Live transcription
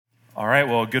All right,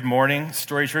 well, good morning,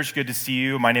 Story Church. Good to see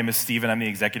you. My name is Stephen. I'm the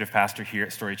executive pastor here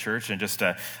at Story Church, and just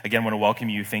again want to welcome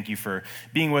you. Thank you for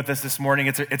being with us this morning.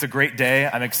 It's a great day.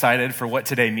 I'm excited for what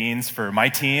today means for my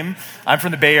team. I'm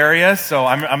from the Bay Area, so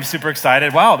I'm super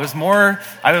excited. Wow, there's more.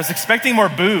 I was expecting more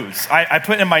booze. I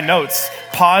put in my notes,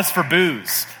 pause for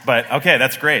booze, but okay,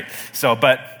 that's great.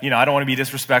 But I don't want to be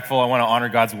disrespectful. I want to honor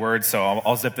God's word, so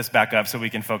I'll zip this back up so we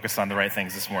can focus on the right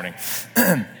things this morning.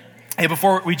 Hey,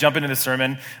 before we jump into the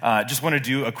sermon, just want to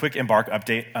do a quick Embark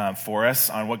update for us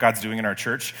on what God's doing in our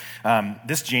church.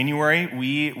 This January,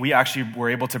 we actually were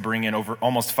able to bring in over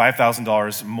almost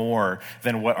 $5,000 more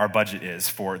than what our budget is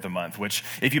for the month, which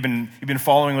if you've been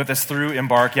following with us through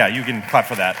Embark, yeah, you can clap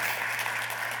for that.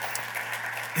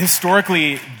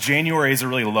 Historically, January is a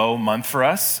really low month for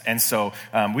us, and so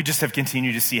we just have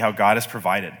continued to see how God has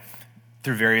provided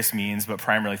through various means, but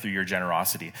primarily through your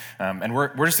generosity. And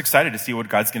we're just excited to see what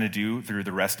God's going to do through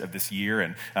the rest of this year.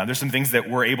 And there's some things that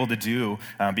we're able to do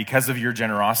because of your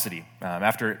generosity.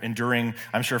 After enduring,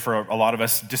 I'm sure for a lot of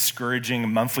us,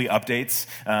 discouraging monthly updates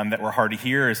that were hard to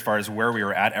hear as far as where we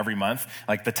were at every month,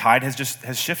 like the tide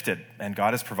has shifted and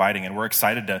God is providing. And we're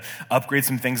excited to upgrade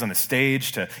some things on the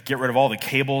stage, to get rid of all the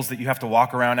cables that you have to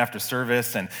walk around after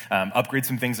service, and upgrade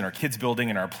some things in our kids'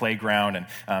 building and our playground,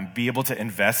 and be able to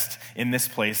invest in this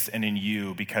place and in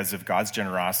you because of God's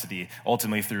generosity,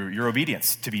 ultimately through your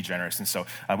obedience to be generous. And so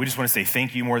we just want to say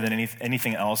thank you more than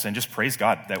anything else, and just praise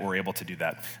God that we're able to do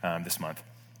that this month.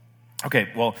 Okay,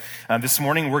 well, this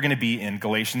morning we're going to be in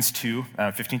Galatians 2,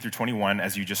 15 through 21,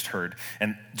 as you just heard.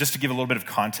 And just to give a little bit of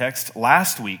context,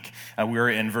 last week we were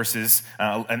in verses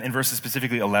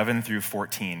specifically 11 through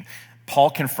 14. Paul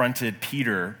confronted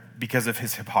Peter because of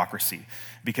his hypocrisy,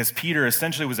 because Peter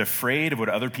essentially was afraid of what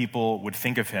other people would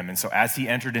think of him. And so as he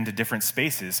entered into different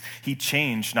spaces, he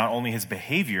changed not only his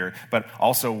behavior, but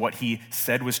also what he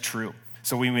said was true.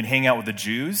 So when he would hang out with the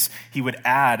Jews, he would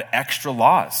add extra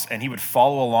laws, and he would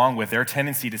follow along with their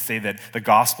tendency to say that the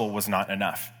gospel was not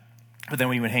enough. But then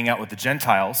when he would hang out with the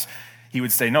Gentiles, he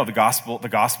would say, no, the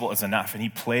gospel is enough. And he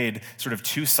played sort of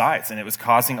two sides, and it was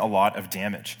causing a lot of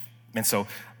damage. And so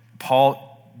Paul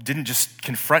didn't just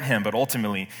confront him, but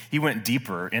ultimately he went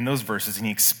deeper in those verses, and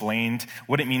he explained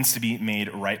what it means to be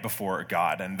made right before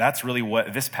God. And that's really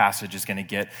what this passage is going to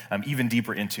get even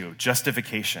deeper into,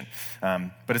 justification.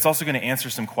 But it's also going to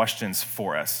answer some questions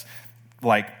for us,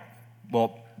 like,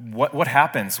 well, what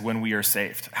happens when we are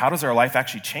saved? How does our life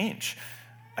actually change?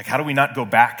 Like, how do we not go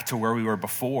back to where we were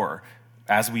before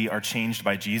as we are changed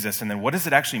by Jesus? And then what does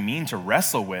it actually mean to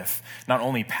wrestle with not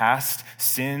only past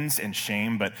sins and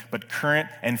shame, but current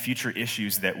and future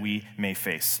issues that we may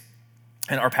face?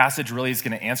 And our passage really is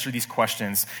going to answer these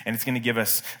questions, and it's going to give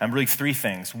us really three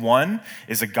things. One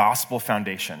is a gospel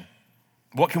foundation.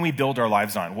 What can we build our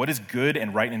lives on? What is good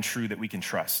and right and true that we can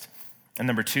trust? And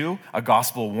number two, a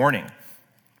gospel warning.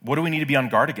 What do we need to be on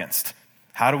guard against?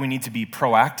 How do we need to be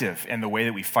proactive in the way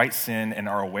that we fight sin and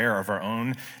are aware of our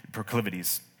own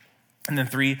proclivities? And then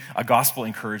three, a gospel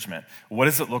encouragement. What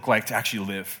does it look like to actually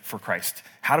live for Christ?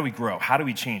 How do we grow? How do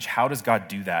we change? How does God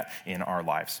do that in our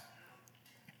lives?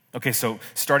 Okay, so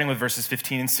starting with verses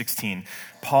 15 and 16,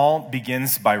 Paul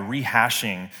begins by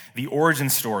rehashing the origin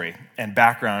story and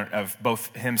background of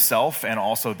both himself and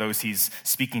also those he's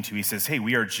speaking to. He says, hey,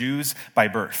 we are Jews by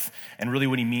birth. And really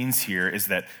what he means here is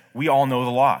that we all know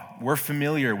the law. We're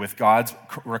familiar with God's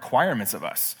requirements of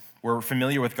us. We're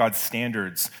familiar with God's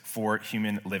standards for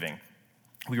human living.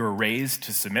 We were raised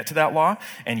to submit to that law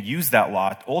and use that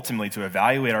law ultimately to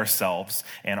evaluate ourselves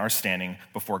and our standing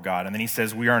before God. And then he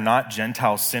says we are not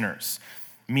Gentile sinners,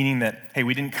 meaning that, hey,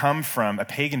 we didn't come from a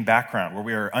pagan background where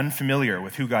we are unfamiliar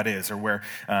with who God is, or where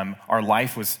our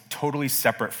life was totally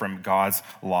separate from God's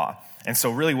law. And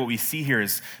so really what we see here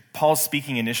is Paul's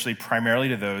speaking initially primarily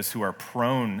to those who are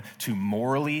prone to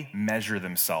morally measure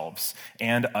themselves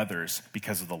and others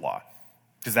because of the law.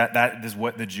 Because that is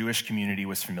what the Jewish community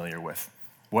was familiar with.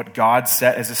 What God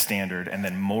set as a standard, and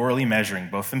then morally measuring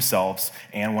both themselves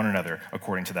and one another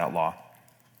according to that law.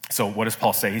 So what does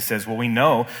Paul say? He says, well, we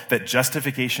know that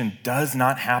justification does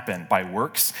not happen by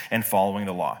works and following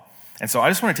the law. And so I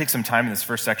just want to take some time in this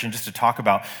first section just to talk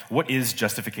about what is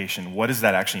justification? What does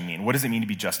that actually mean? What does it mean to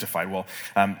be justified? Well,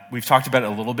 we've talked about it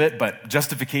a little bit, but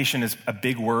justification is a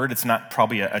big word. It's not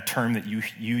probably a term that you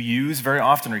use very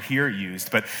often or hear used,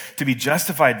 but to be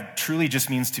justified truly just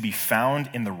means to be found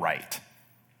in the right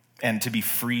and to be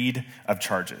freed of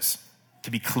charges, to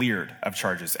be cleared of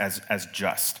charges as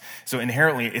just. So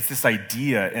inherently, it's this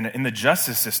idea in the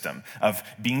justice system of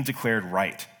being declared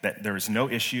right, that there is no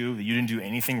issue, that you didn't do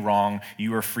anything wrong,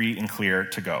 you are free and clear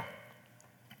to go.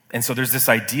 And so there's this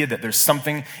idea that there's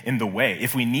something in the way.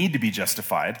 If we need to be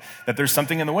justified, that there's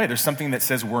something in the way. There's something that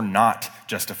says we're not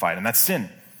justified, and that's sin.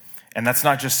 And that's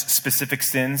not just specific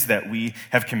sins that we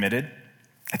have committed.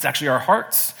 It's actually our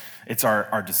hearts. It's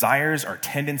our desires, our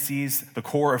tendencies, the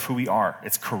core of who we are.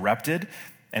 It's corrupted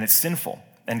and it's sinful.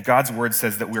 And God's word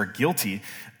says that we're guilty.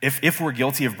 If we're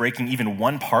guilty of breaking even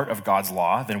one part of God's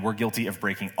law, then we're guilty of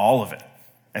breaking all of it.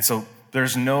 And so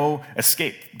there's no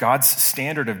escape. God's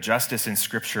standard of justice in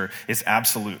Scripture is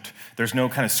absolute. There's no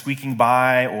kind of squeaking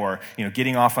by or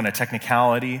getting off on a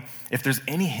technicality. If there's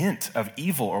any hint of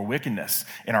evil or wickedness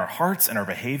in our hearts and our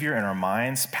behavior and our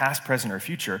minds, past, present, or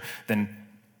future, then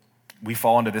we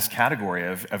fall into this category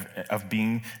of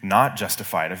being not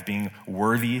justified, of being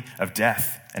worthy of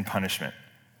death and punishment.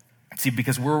 See,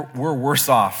 because we're worse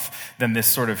off than this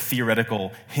sort of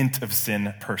theoretical hint of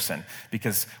sin person.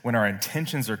 Because when our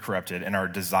intentions are corrupted and our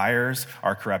desires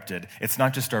are corrupted, it's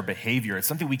not just our behavior. It's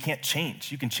something we can't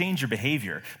change. You can change your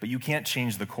behavior, but you can't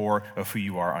change the core of who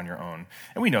you are on your own.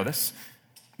 And we know this.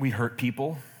 We hurt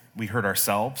people. We hurt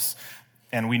ourselves.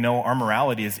 And we know our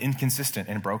morality is inconsistent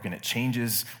and broken. It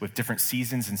changes with different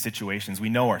seasons and situations. We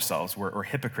know ourselves. We're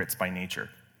hypocrites by nature.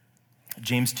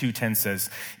 James 2:10 says,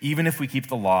 even if we keep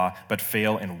the law but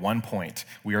fail in one point,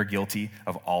 we are guilty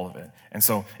of all of it. And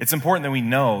so it's important that we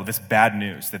know this bad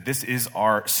news, that this is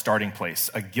our starting place,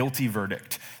 a guilty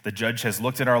verdict. The judge has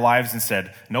looked at our lives and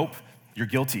said, nope, you're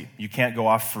guilty. You can't go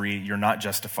off free. You're not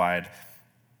justified.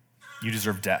 You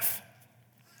deserve death.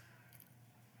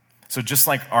 So just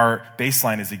like our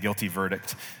baseline is a guilty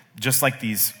verdict, just like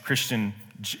these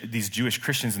Jewish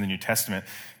Christians in the New Testament,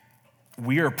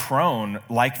 we are prone,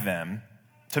 like them,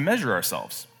 to measure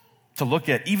ourselves, to look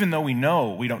at, even though we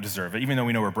know we don't deserve it, even though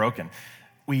we know we're broken,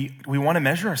 we want to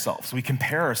measure ourselves. We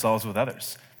compare ourselves with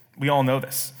others. We all know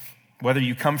this. Whether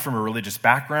you come from a religious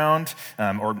background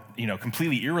or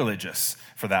completely irreligious,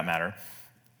 for that matter,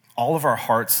 all of our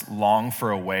hearts long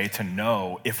for a way to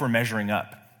know if we're measuring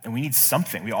up. And we need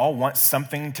something. We all want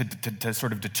something to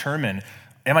sort of determine,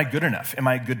 am I good enough? Am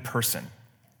I a good person?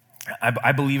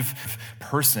 I believe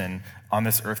person on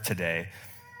this earth today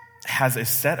has a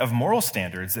set of moral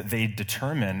standards that they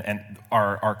determine and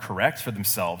are correct for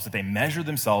themselves, that they measure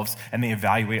themselves and they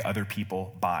evaluate other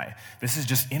people by. This is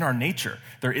just in our nature.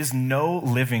 There is no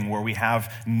living where we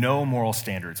have no moral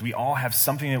standards. We all have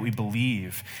something that we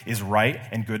believe is right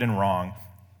and good and wrong,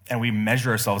 and we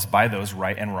measure ourselves by those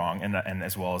right and wrong, and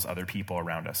as well as other people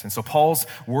around us. And so Paul's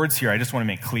words here, I just want to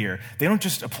make clear, they don't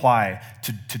just apply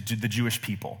to the Jewish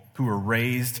people who were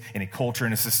raised in a culture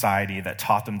and a society that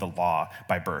taught them the law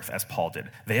by birth, as Paul did.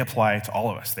 They apply to all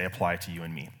of us. They apply to you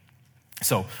and me.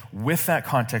 So with that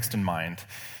context in mind,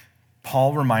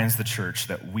 Paul reminds the church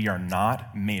that we are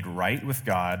not made right with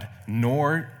God,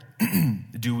 nor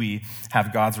do we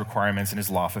have God's requirements and his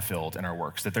law fulfilled in our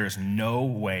works, that there is no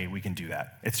way we can do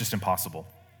that. It's just impossible.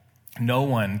 No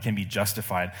one can be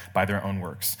justified by their own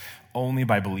works. Only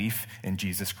by belief in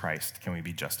Jesus Christ can we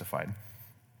be justified.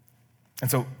 And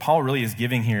so Paul really is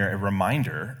giving here a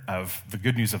reminder of the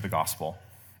good news of the gospel,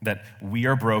 that we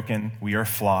are broken, we are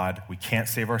flawed, we can't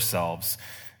save ourselves,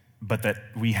 but that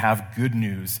we have good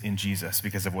news in Jesus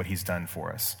because of what he's done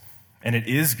for us. And it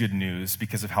is good news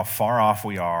because of how far off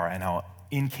we are and how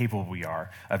incapable we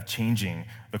are of changing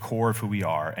the core of who we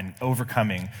are and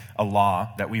overcoming a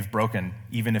law that we've broken,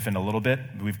 even if in a little bit,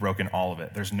 we've broken all of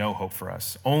it. There's no hope for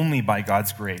us. Only by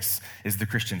God's grace is the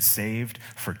Christian saved,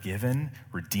 forgiven,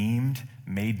 redeemed,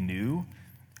 made new,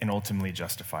 and ultimately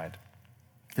justified.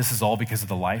 This is all because of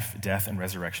the life, death, and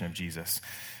resurrection of Jesus.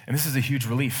 And this is a huge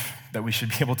relief that we should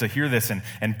be able to hear this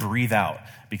and breathe out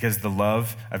because the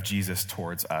love of Jesus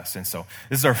towards us. And so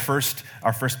this is our first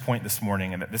point this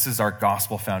morning, and that this is our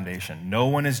gospel foundation. No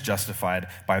one is justified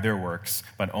by their works,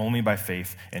 but only by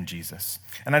faith in Jesus.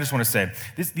 And I just want to say,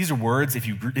 these are words, if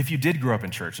you did grow up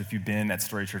in church, if you've been at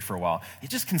Story Church for a while, it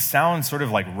just can sound sort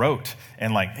of like rote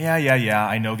and like, yeah,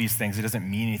 I know these things. It doesn't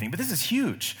mean anything. But this is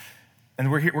huge. And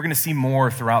we're going to see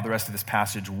more throughout the rest of this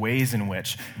passage, ways in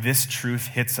which this truth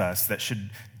hits us that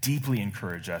should deeply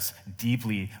encourage us,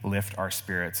 deeply lift our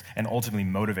spirits, and ultimately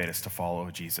motivate us to follow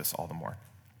Jesus all the more.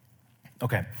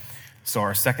 Okay, so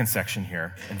our second section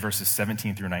here in verses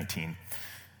 17 through 19.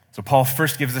 So Paul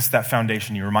first gives us that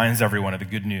foundation. He reminds everyone of the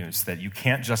good news that you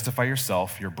can't justify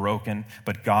yourself, you're broken,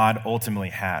 but God ultimately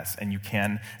has, and you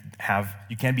can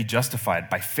be justified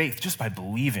by faith, just by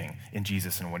believing in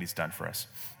Jesus and what he's done for us.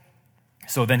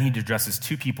 So then he addresses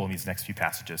two people in these next few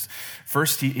passages.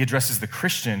 First, he addresses the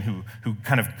Christian who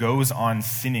kind of goes on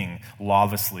sinning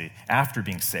lawlessly after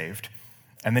being saved.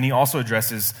 And then he also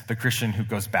addresses the Christian who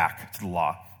goes back to the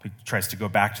law, who tries to go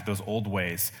back to those old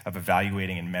ways of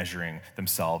evaluating and measuring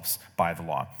themselves by the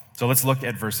law. So let's look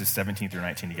at verses 17 through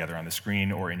 19 together on the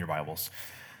screen or in your Bibles.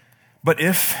 But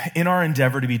if in our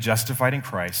endeavor to be justified in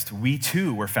Christ, we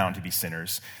too were found to be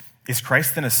sinners, is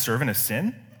Christ then a servant of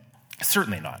sin?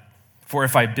 Certainly not. For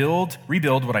if I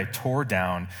rebuild what I tore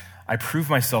down, I prove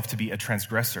myself to be a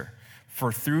transgressor.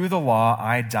 For through the law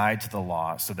I died to the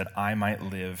law so that I might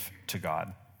live to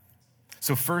God.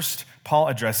 So first, Paul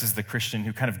addresses the Christian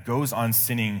who kind of goes on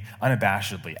sinning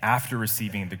unabashedly after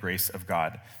receiving the grace of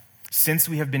God. Since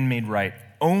we have been made right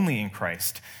only in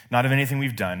Christ, not of anything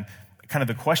we've done, kind of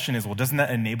the question is, well, doesn't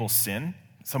that enable sin?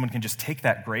 Someone can just take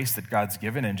that grace that God's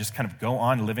given and just kind of go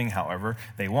on living however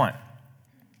they want.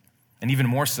 And even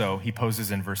more so, he poses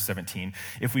in verse 17,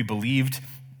 if we believed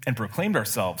and proclaimed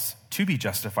ourselves to be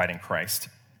justified in Christ,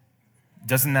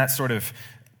 doesn't that sort of,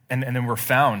 and then we're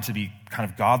found to be kind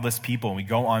of godless people and we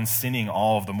go on sinning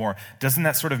all of the more, doesn't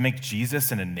that sort of make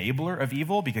Jesus an enabler of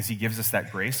evil because he gives us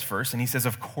that grace first? And he says,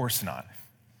 of course not.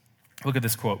 Look at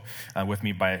this quote with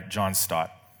me by John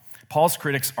Stott. Paul's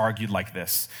critics argued like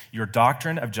this: your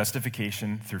doctrine of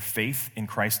justification through faith in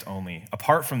Christ only,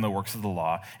 apart from the works of the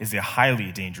law, is a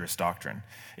highly dangerous doctrine.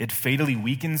 It fatally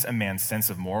weakens a man's sense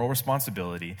of moral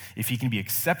responsibility if he can be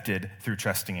accepted through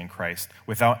trusting in Christ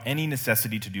without any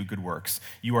necessity to do good works.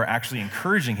 You are actually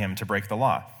encouraging him to break the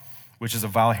law, which is a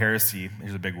vile heresy,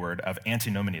 here's a big word, of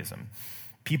antinomianism.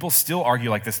 People still argue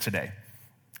like this today.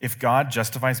 If God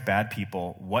justifies bad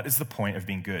people, what is the point of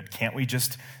being good? Can't we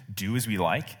just do as we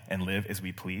like and live as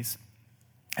we please?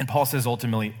 And Paul says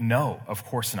ultimately, no, of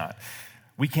course not.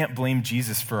 We can't blame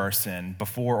Jesus for our sin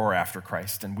before or after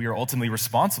Christ, and we are ultimately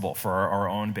responsible for our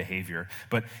own behavior.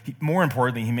 But more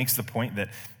importantly, he makes the point that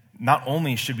not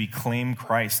only should we claim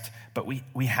Christ, but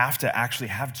we have to actually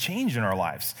have change in our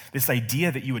lives. This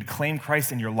idea that you would claim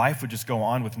Christ and your life would just go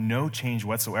on with no change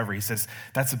whatsoever, he says,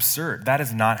 that's absurd. That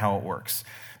is not how it works.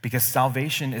 Because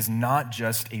salvation is not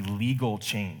just a legal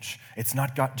change. It's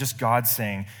not just God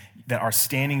saying that our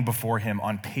standing before him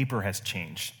on paper has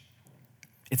changed.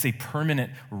 It's a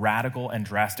permanent, radical, and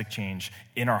drastic change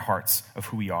in our hearts of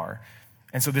who we are.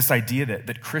 And so this idea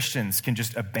that Christians can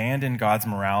just abandon God's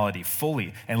morality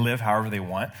fully and live however they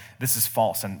want, this is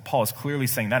false. And Paul is clearly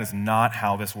saying that is not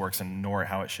how this works and nor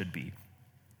how it should be.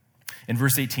 In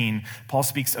verse 18, Paul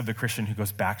speaks of the Christian who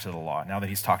goes back to the law, now that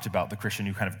he's talked about the Christian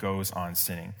who kind of goes on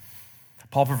sinning.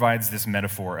 Paul provides this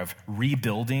metaphor of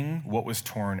rebuilding what was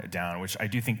torn down, which I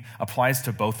do think applies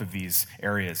to both of these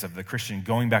areas of the Christian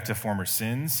going back to former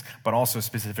sins, but also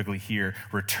specifically here,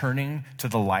 returning to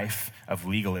the life of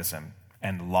legalism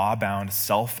and law-bound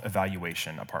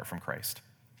self-evaluation apart from Christ.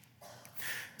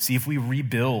 See, if we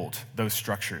rebuild those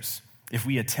structures, if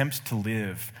we attempt to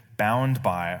live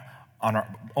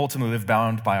ultimately live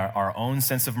bound by our own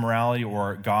sense of morality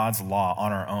or God's law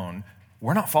on our own,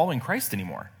 we're not following Christ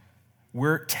anymore.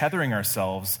 We're tethering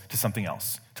ourselves to something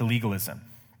else, to legalism,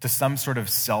 to some sort of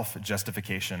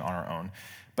self-justification on our own.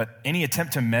 But any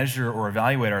attempt to measure or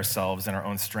evaluate ourselves in our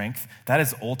own strength, that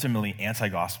is ultimately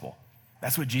anti-gospel.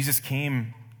 That's what Jesus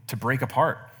came to break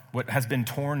apart. What has been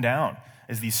torn down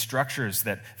is these structures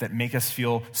that make us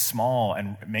feel small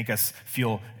and make us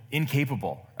feel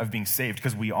incapable of being saved,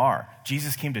 because we are.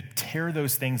 Jesus came to tear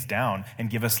those things down and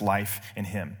give us life in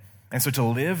him. And so to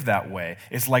live that way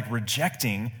is like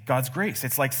rejecting God's grace.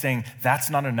 It's like saying, that's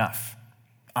not enough.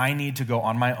 I need to go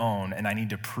on my own and I need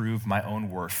to prove my own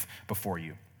worth before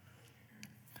you.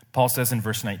 Paul says in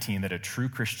verse 19 that a true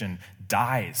Christian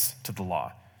dies to the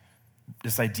law.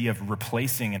 This idea of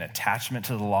replacing an attachment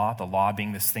to the law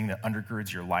being this thing that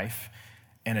undergirds your life,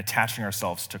 and attaching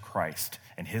ourselves to Christ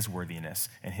and his worthiness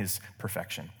and his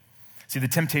perfection. See, the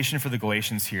temptation for the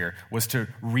Galatians here was to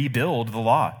rebuild the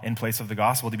law in place of the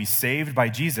gospel, to be saved by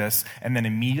Jesus, and then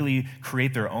immediately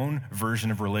create their own version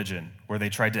of religion where they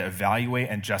tried to evaluate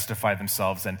and justify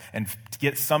themselves and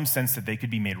get some sense that they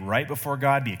could be made right before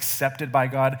God, be accepted by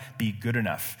God, be good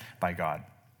enough by God.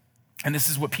 And this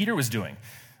is what Peter was doing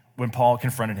when Paul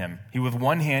confronted him. With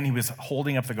one hand, he was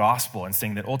holding up the gospel and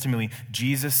saying that ultimately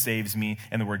Jesus saves me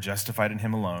and that we're justified in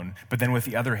him alone. But then with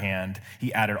the other hand,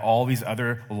 he added all these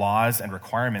other laws and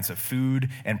requirements of food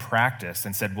and practice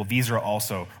and said, well, these are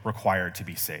also required to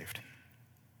be saved.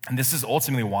 And this is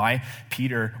ultimately why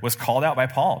Peter was called out by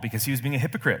Paul, because he was being a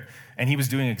hypocrite. And he was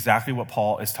doing exactly what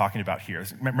Paul is talking about here.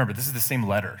 Remember, this is the same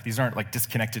letter. These aren't like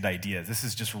disconnected ideas. This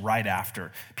is just right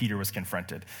after Peter was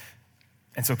confronted.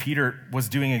 And so Peter was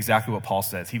doing exactly what Paul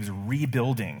says. He was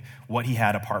rebuilding what he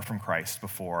had apart from Christ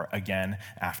before, again,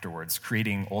 afterwards,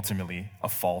 creating ultimately a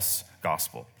false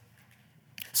gospel.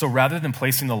 So rather than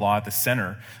placing the law at the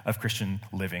center of Christian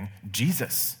living,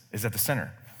 Jesus is at the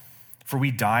center. For we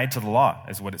died to the law,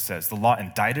 is what it says. The law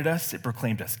indicted us, it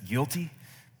proclaimed us guilty,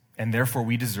 and therefore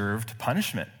we deserved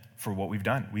punishment for what we've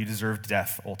done. We deserved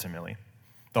death, ultimately.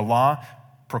 The law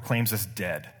proclaims us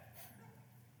dead,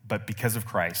 but because of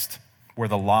Christ, where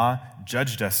the law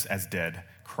judged us as dead,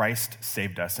 Christ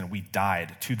saved us, and we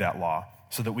died to that law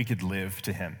so that we could live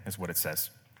to him, is what it says.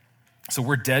 So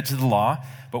we're dead to the law,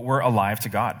 but we're alive to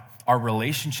God. Our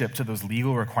relationship to those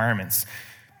legal requirements,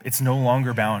 it's no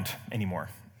longer bound anymore.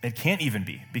 It can't even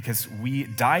be, because we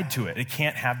died to it. It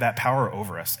can't have that power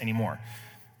over us anymore.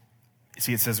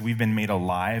 See, it says we've been made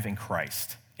alive in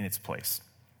Christ in its place.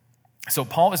 So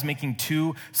Paul is making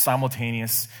two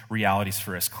simultaneous realities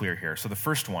for us clear here. So the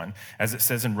first one, as it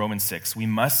says in Romans 6, we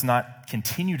must not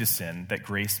continue to sin that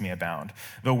grace may abound.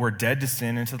 Though we're dead to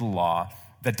sin and to the law,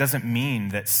 that doesn't mean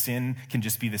that sin can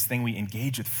just be this thing we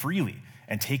engage with freely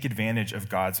and take advantage of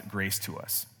God's grace to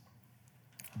us.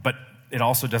 But it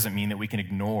also doesn't mean that we can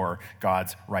ignore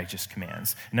God's righteous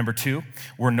commands. Number two,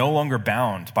 we're no longer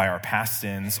bound by our past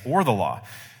sins or the law.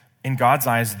 In God's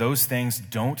eyes, those things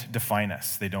don't define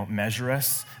us. They don't measure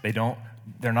us.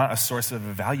 They're not a source of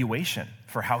evaluation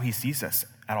for how he sees us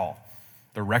at all.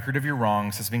 The record of your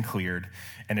wrongs has been cleared,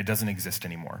 and it doesn't exist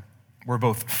anymore. We're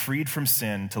both freed from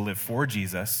sin to live for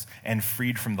Jesus and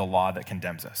freed from the law that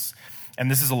condemns us. And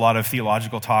this is a lot of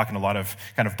theological talk and a lot of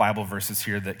kind of Bible verses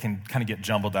here that can kind of get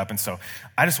jumbled up. And so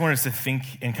I just wanted us to think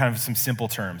in kind of some simple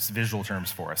terms, visual terms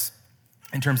for us,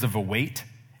 in terms of a weight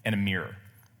and a mirror.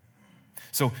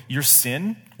 So your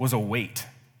sin was a weight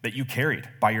that you carried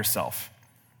by yourself,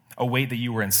 a weight that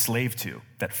you were enslaved to,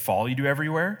 that followed you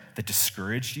everywhere, that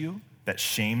discouraged you, that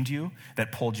shamed you,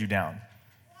 that pulled you down.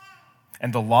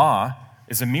 And the law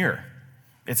is a mirror.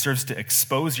 It serves to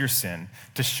expose your sin,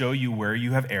 to show you where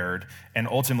you have erred, and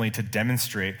ultimately to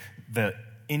demonstrate the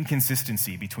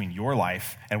inconsistency between your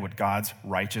life and what God's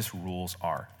righteous rules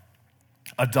are.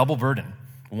 A double burden,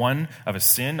 one of a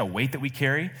sin, a weight that we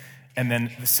carry, and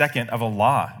then the second of a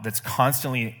law that's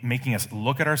constantly making us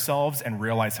look at ourselves and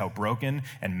realize how broken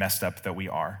and messed up that we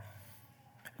are.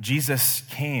 Jesus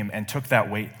came and took that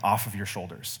weight off of your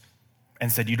shoulders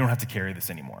and said, you don't have to carry this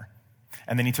anymore.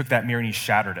 And then he took that mirror and he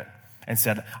shattered it and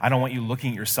said, I don't want you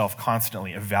looking at yourself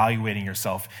constantly, evaluating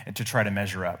yourself and to try to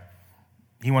measure up.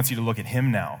 He wants you to look at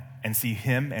him now and see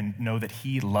him and know that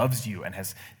he loves you and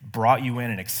has brought you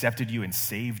in and accepted you and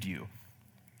saved you.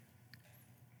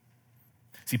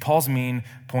 See, Paul's main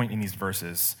point in these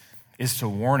verses is to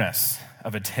warn us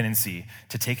of a tendency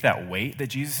to take that weight that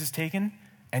Jesus has taken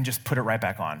and just put it right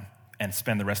back on and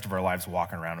spend the rest of our lives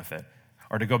walking around with it.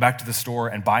 Or to go back to the store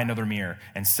and buy another mirror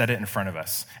and set it in front of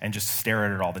us and just stare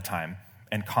at it all the time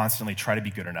and constantly try to be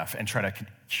good enough and try to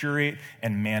curate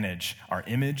and manage our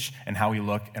image and how we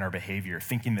look and our behavior,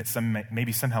 thinking that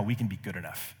maybe somehow we can be good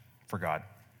enough for God.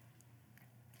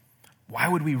 Why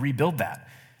would we rebuild that?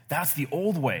 That's the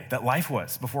old way that life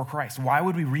was before Christ. Why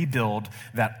would we rebuild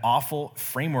that awful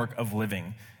framework of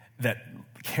living that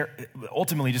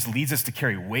ultimately just leads us to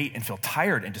carry weight and feel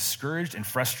tired and discouraged and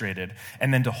frustrated,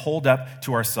 and then to hold up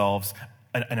to ourselves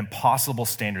an impossible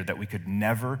standard that we could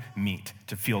never meet,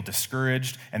 to feel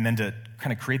discouraged, and then to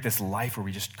kind of create this life where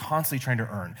we're just constantly trying to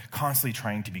earn, constantly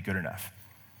trying to be good enough.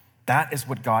 That is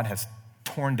what God has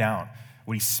torn down,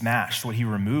 what he smashed, what he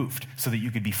removed so that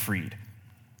you could be freed.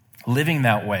 Living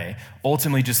that way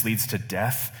ultimately just leads to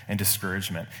death and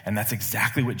discouragement, and that's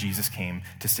exactly what Jesus came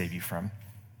to save you from.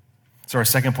 So our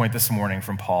second point this morning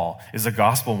from Paul is a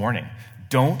gospel warning.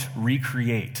 Don't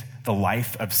recreate the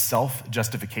life of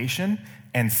self-justification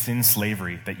and sin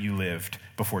slavery that you lived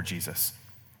before Jesus.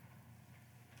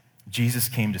 Jesus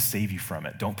came to save you from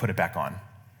it. Don't put it back on.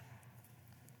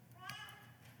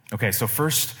 Okay, so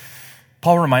first,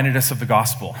 Paul reminded us of the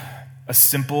gospel, a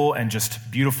simple and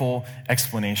just beautiful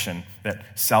explanation that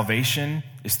salvation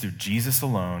is through Jesus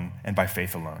alone and by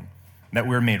faith alone, that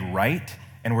we're made right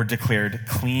and we're declared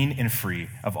clean and free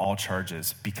of all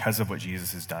charges because of what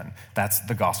Jesus has done. That's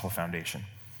the gospel foundation.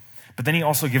 But then he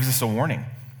also gives us a warning,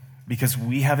 because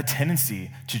we have a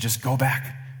tendency to just go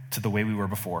back to the way we were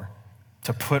before,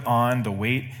 to put on the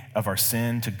weight of our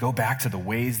sin, to go back to the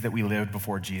ways that we lived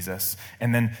before Jesus,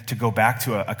 and then to go back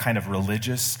to a kind of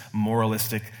religious,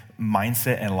 moralistic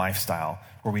mindset and lifestyle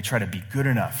where we try to be good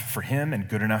enough for him and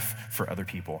good enough for other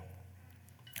people.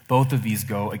 Both of these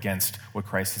go against what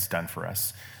Christ has done for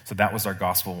us. So that was our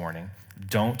gospel warning.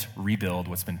 Don't rebuild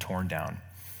what's been torn down.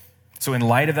 So in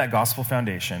light of that gospel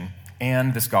foundation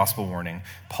and this gospel warning,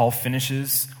 Paul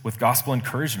finishes with gospel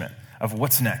encouragement of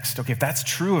what's next. Okay, if that's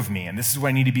true of me, and this is what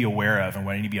I need to be aware of and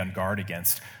what I need to be on guard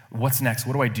against, what's next?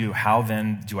 What do I do? How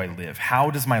then do I live?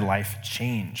 How does my life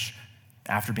change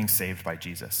after being saved by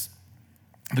Jesus?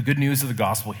 The good news of the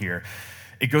gospel here,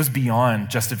 it goes beyond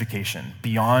justification,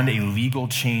 beyond a legal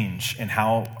change in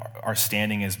how our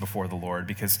standing is before the Lord,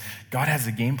 because God has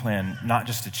a game plan not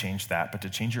just to change that, but to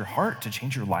change your heart, to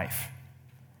change your life,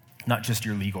 not just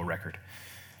your legal record.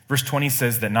 Verse 20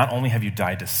 says that not only have you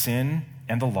died to sin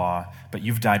and the law, but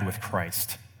you've died with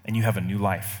Christ, and you have a new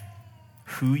life.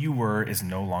 Who you were is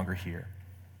no longer here.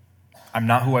 I'm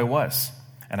not who I was,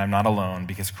 and I'm not alone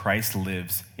because Christ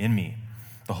lives in me.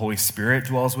 The Holy Spirit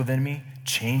dwells within me,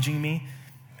 changing me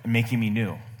and making me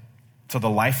new. So the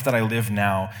life that I live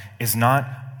now is not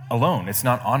alone. It's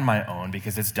not on my own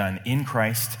because it's done in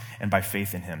Christ and by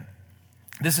faith in him.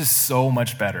 This is so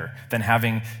much better than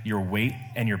having your weight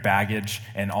and your baggage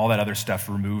and all that other stuff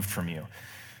removed from you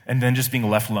and then just being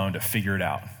left alone to figure it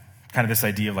out. Kind of this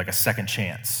idea of like a second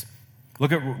chance.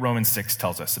 Look at what Romans 6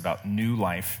 tells us about new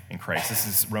life in Christ. This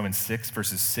is Romans 6,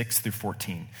 verses 6 through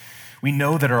 14. We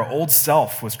know that our old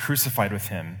self was crucified with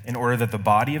him in order that the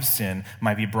body of sin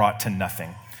might be brought to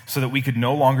nothing, so that we could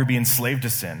no longer be enslaved to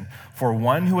sin. For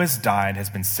one who has died has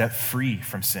been set free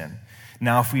from sin.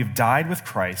 Now, if we have died with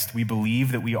Christ, we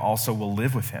believe that we also will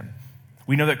live with him.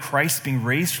 We know that Christ, being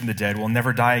raised from the dead, will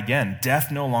never die again.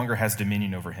 Death no longer has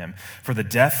dominion over him. For the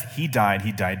death he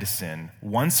died to sin,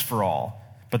 once for all.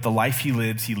 But the life he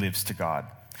lives to God.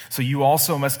 So you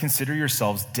also must consider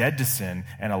yourselves dead to sin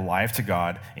and alive to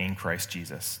God in Christ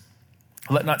Jesus.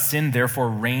 Let not sin therefore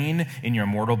reign in your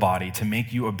mortal body to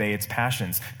make you obey its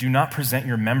passions. Do not present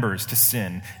your members to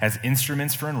sin as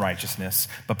instruments for unrighteousness,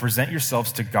 but present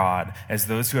yourselves to God as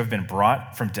those who have been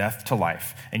brought from death to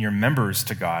life, and your members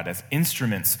to God as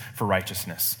instruments for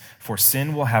righteousness. For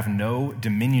sin will have no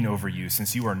dominion over you,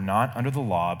 since you are not under the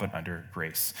law, but under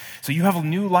grace. So you have a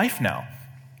new life now.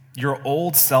 Your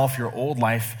old self, your old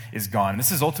life is gone. This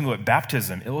is ultimately what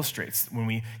baptism illustrates when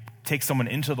we take someone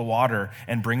into the water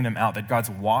and bring them out, that God's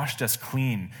washed us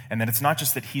clean, and that it's not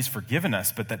just that he's forgiven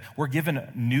us, but that we're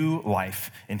given new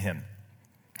life in him.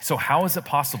 So how is it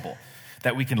possible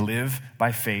that we can live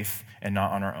by faith and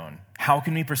not on our own? How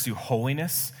can we pursue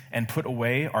holiness and put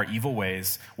away our evil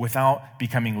ways without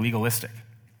becoming legalistic?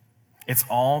 It's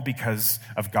all because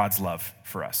of God's love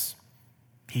for us.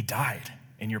 He died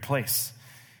in your place.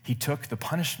 He took the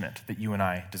punishment that you and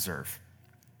I deserve.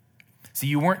 See,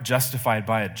 you weren't justified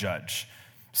by a judge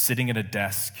sitting at a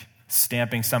desk,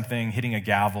 stamping something, hitting a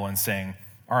gavel and saying,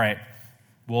 all right,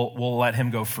 we'll let him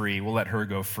go free, we'll let her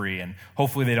go free, and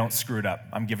hopefully they don't screw it up.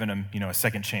 I'm giving them, a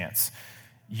second chance.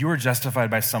 You were justified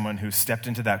by someone who stepped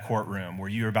into that courtroom where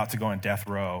you were about to go on death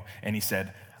row, and he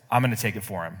said, I'm going to take it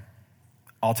for him.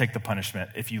 I'll take the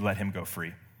punishment if you let him go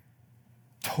free.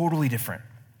 Totally different.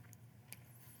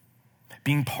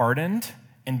 Being pardoned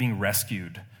and being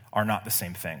rescued are not the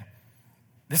same thing.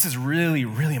 This is really,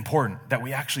 really important that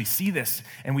we actually see this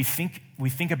and we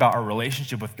think about our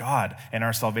relationship with God and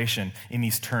our salvation in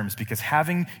these terms, because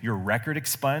having your record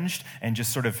expunged and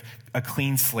just sort of a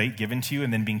clean slate given to you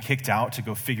and then being kicked out to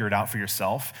go figure it out for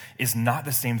yourself is not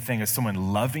the same thing as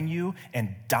someone loving you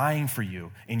and dying for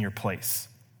you in your place.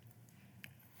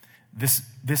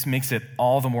 This makes it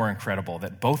all the more incredible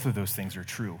that both of those things are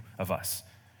true of us.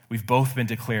 We've both been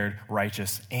declared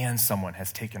righteous, and someone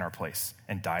has taken our place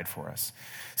and died for us.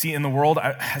 See, in the world,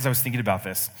 as I was thinking about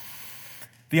this,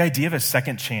 the idea of a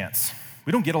second chance,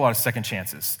 we don't get a lot of second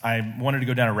chances. I wanted to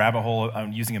go down a rabbit hole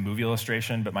using a movie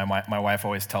illustration, but my wife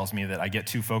always tells me that I get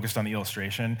too focused on the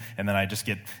illustration, and then I just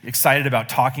get excited about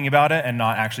talking about it and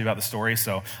not actually about the story,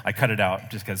 so I cut it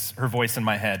out just because her voice in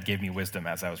my head gave me wisdom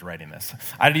as I was writing this.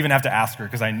 I didn't even have to ask her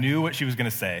because I knew what she was going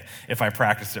to say if I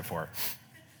practiced it for her.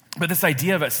 But this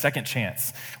idea of a second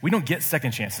chance, we don't get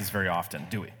second chances very often,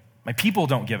 do we? My people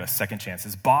don't give us second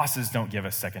chances. Bosses don't give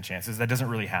us second chances. That doesn't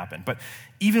really happen. But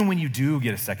even when you do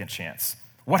get a second chance,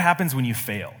 what happens when you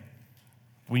fail?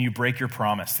 When you break your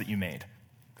promise that you made?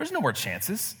 There's no more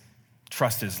chances.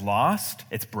 Trust is lost.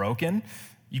 It's broken.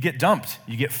 You get dumped.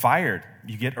 You get fired.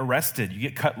 You get arrested. You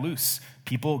get cut loose.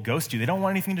 People ghost you. They don't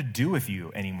want anything to do with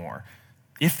you anymore,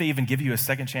 if they even give you a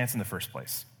second chance in the first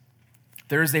place.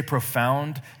 There is a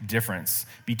profound difference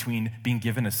between being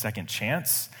given a second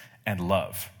chance and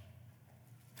love.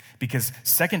 Because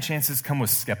second chances come with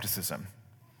skepticism.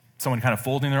 Someone kind of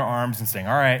folding their arms and saying,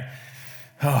 all right,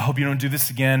 I hope you don't do this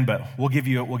again, but we'll give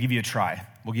you a try.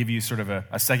 We'll give you sort of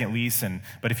a second lease,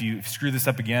 but if you screw this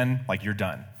up again, you're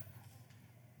done.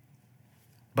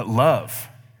 But love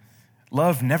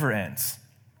never ends.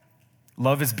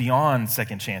 Love is beyond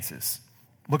second chances.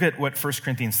 Look at what 1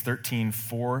 Corinthians 13,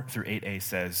 4 through 8a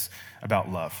says about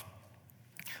love.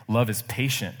 Love is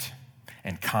patient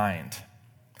and kind.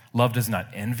 Love does not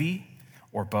envy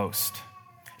or boast.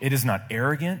 It is not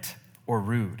arrogant or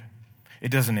rude. It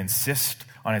doesn't insist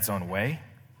on its own way.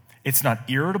 It's not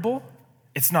irritable.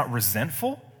 It's not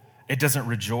resentful. It doesn't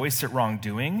rejoice at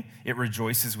wrongdoing. It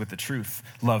rejoices with the truth.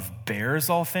 Love bears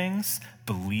all things,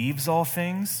 believes all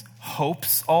things,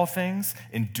 hopes all things,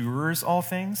 endures all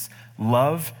things.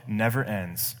 Love never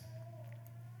ends.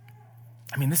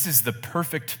 I mean, this is the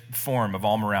perfect form of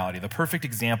all morality, the perfect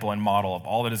example and model of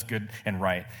all that is good and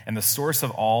right. And the source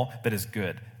of all that is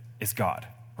good is God,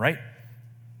 right?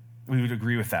 We would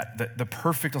agree with that. The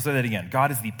perfect, I'll say that again.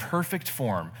 God is the perfect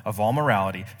form of all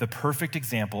morality, the perfect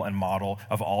example and model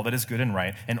of all that is good and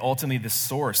right, and ultimately the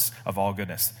source of all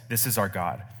goodness. This is our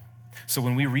God. So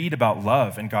when we read about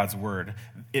love in God's word,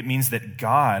 it means that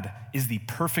God is the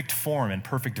perfect form and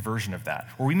perfect version of that.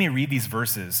 Or we may read these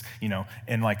verses,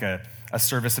 in like a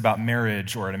service about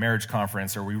marriage or at a marriage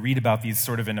conference, or we read about these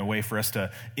sort of in a way for us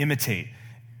to imitate.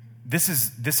 This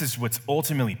is what's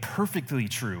ultimately perfectly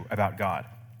true about God.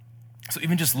 So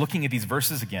even just looking at these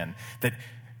verses again, that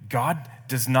God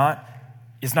is not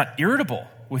irritable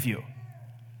with you.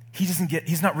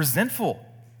 He's not resentful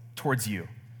towards you.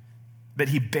 That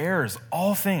he bears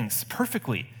all things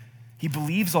perfectly. He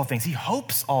believes all things. He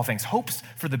hopes all things, hopes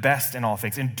for the best in all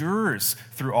things, endures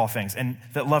through all things, and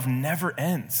that love never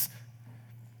ends.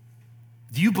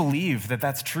 Do you believe that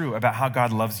that's true about how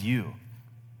God loves you?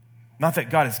 Not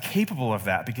that God is capable of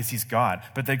that because he's God,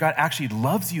 but that God actually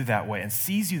loves you that way and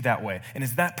sees you that way and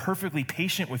is that perfectly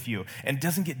patient with you and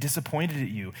doesn't get disappointed at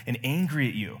you and angry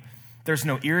at you. He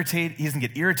doesn't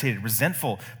get irritated,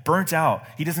 resentful, burnt out.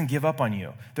 He doesn't give up on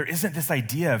you. There isn't this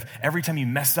idea of every time you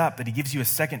mess up that he gives you a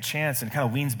second chance and kind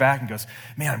of leans back and goes,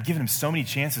 man, I'm giving him so many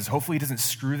chances. Hopefully he doesn't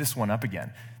screw this one up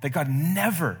again. That God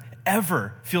never,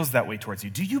 ever feels that way towards you.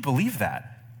 Do you believe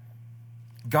that?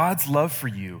 God's love for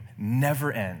you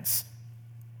never ends.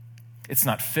 It's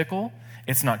not fickle.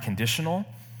 It's not conditional,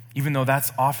 even though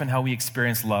that's often how we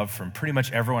experience love from pretty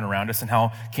much everyone around us and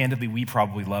how, candidly, we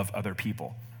probably love other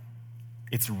people.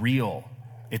 It's real.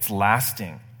 It's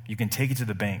lasting. You can take it to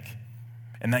the bank.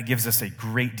 And that gives us a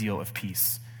great deal of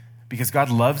peace because God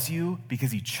loves you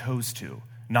because he chose to,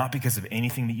 not because of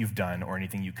anything that you've done or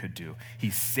anything you could do. He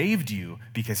saved you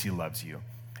because he loves you.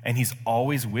 And he's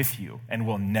always with you and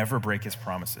will never break his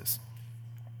promises.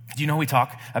 Do you know we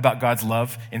talk about God's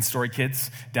love in Story Kids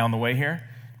down the way here?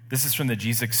 This is from the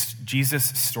Jesus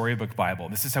Storybook Bible.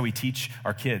 This is how we teach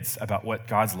our kids about what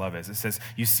God's love is. It says,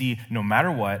 you see, no matter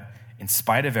what, in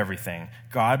spite of everything,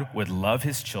 God would love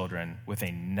his children with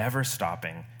a never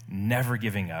stopping, never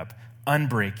giving up,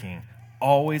 unbreaking,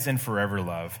 always and forever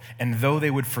love. And though they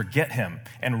would forget him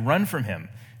and run from him,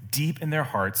 deep in their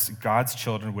hearts, God's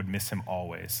children would miss him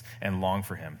always and long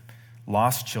for him.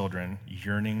 Lost children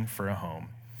yearning for a home.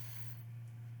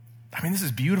 I mean, this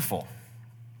is beautiful.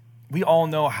 We all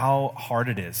know how hard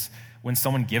it is when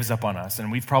someone gives up on us, and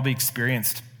we've probably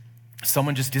experienced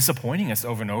someone just disappointing us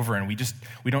over and over, and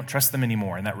we don't trust them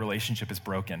anymore, and that relationship is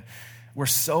broken. We're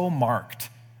so marked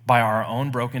by our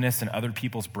own brokenness and other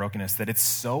people's brokenness that it's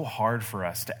so hard for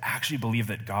us to actually believe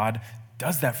that God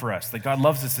does that for us, that God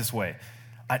loves us this way.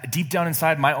 Deep down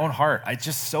inside my own heart, it's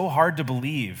just so hard to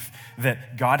believe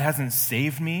that God hasn't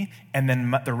saved me and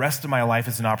then the rest of my life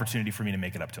is an opportunity for me to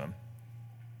make it up to him.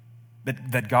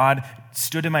 That God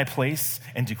stood in my place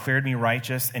and declared me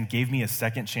righteous and gave me a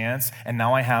second chance, and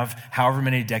now I have however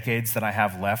many decades that I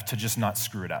have left to just not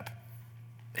screw it up.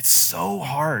 It's so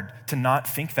hard to not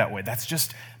think that way. That's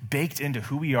just baked into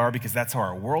who we are because that's how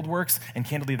our world works, and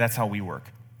candidly, that's how we work.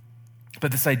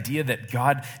 But this idea that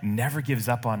God never gives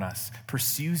up on us,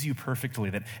 pursues you perfectly,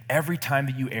 that every time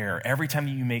that you err, every time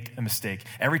that you make a mistake,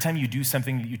 every time you do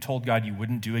something that you told God you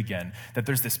wouldn't do again, that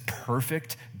there's this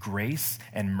perfect grace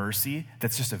and mercy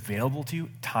that's just available to you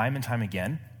time and time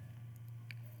again,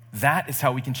 that is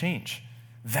how we can change.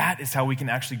 That is how we can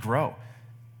actually grow.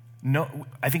 No,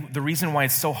 I think the reason why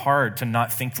it's so hard to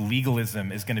not think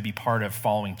legalism is going to be part of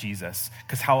following Jesus,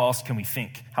 because how else can we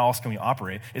think? How else can we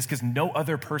operate? Is because no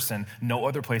other person, no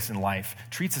other place in life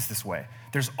treats us this way.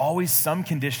 There's always some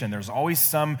condition. There's always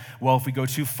some, well, if we go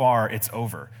too far, it's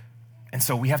over. And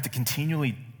so we have to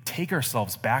continually take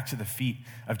ourselves back to the feet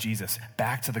of Jesus,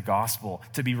 back to the gospel,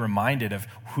 to be reminded of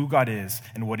who God is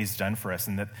and what he's done for us,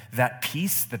 and that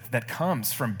peace that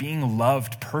comes from being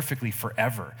loved perfectly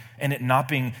forever, and it not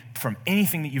being from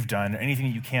anything that you've done or anything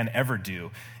that you can ever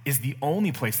do, is the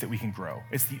only place that we can grow.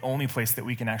 It's the only place that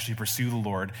we can actually pursue the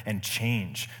Lord and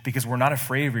change, because we're not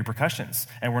afraid of repercussions,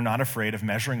 and we're not afraid of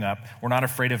measuring up. We're not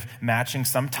afraid of matching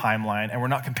some timeline, and we're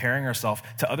not comparing ourselves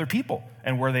to other people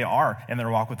and where they are in their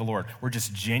walk with the Lord. We're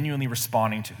just genuinely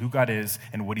responding to who God is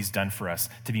and what he's done for us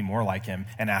to be more like him,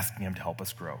 and asking him to help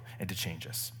us grow and to change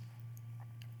us.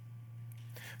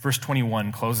 Verse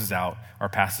 21 closes out our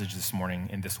passage this morning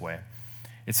in this way.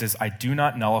 It says, I do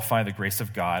not nullify the grace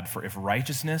of God, for if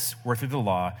righteousness were through the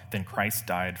law, then Christ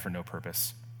died for no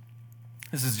purpose.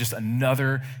 This is just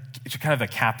another, kind of a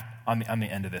cap on the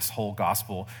end of this whole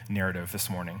gospel narrative this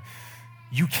morning.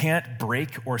 You can't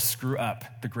break or screw up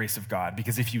the grace of God,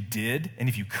 because if you did, and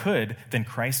if you could, then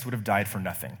Christ would have died for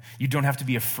nothing. You don't have to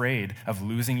be afraid of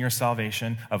losing your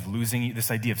salvation, of losing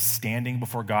this idea of standing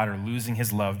before God or losing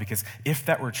his love, because if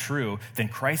that were true, then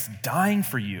Christ dying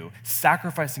for you,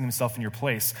 sacrificing himself in your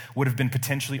place, would have been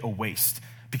potentially a waste,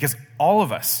 because all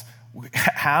of us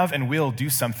have and will do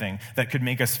something that could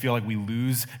make us feel like we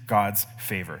lose God's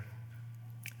favor.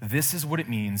 This is what it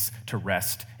means to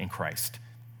rest in Christ.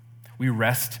 We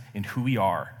rest in who we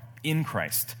are in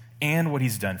Christ and what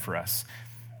he's done for us.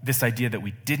 This idea that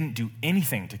we didn't do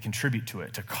anything to contribute to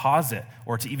it, to cause it,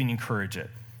 or to even encourage it.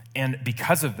 And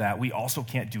because of that, we also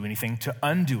can't do anything to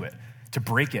undo it, to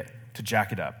break it, to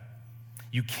jack it up.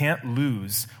 You can't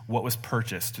lose what was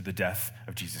purchased through the death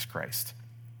of Jesus Christ.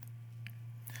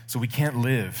 So we can't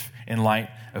live in light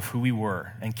of who we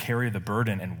were and carry the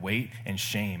burden and weight and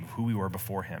shame of who we were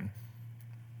before him,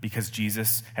 because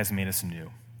Jesus has made us new.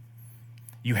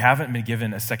 You haven't been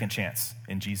given a second chance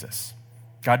in Jesus.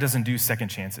 God doesn't do second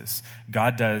chances.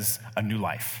 God does a new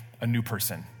life, a new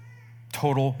person,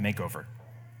 total makeover.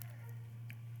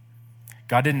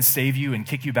 God didn't save you and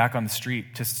kick you back on the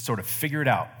street to sort of figure it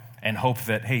out and hope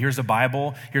that, hey, here's a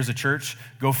Bible, here's a church,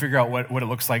 go figure out what it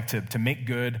looks like to make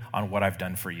good on what I've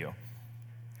done for you.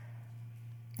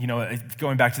 You know,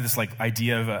 going back to this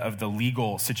idea of the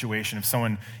legal situation of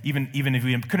someone, even if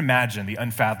we could imagine the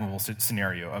unfathomable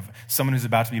scenario of someone who's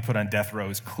about to be put on death row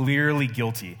is clearly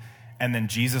guilty, and then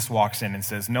Jesus walks in and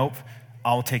says, nope,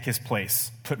 I'll take his place,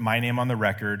 put my name on the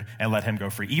record, and let him go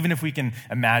free. Even if we can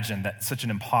imagine that such an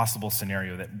impossible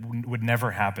scenario that would never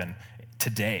happen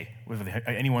today with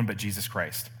anyone but Jesus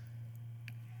Christ.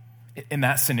 In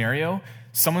that scenario,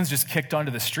 someone's just kicked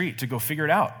onto the street to go figure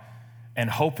it out and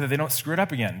hope that they don't screw it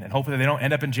up again and hope that they don't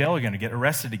end up in jail again or get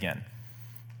arrested again.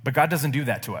 But God doesn't do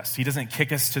that to us. He doesn't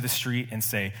kick us to the street and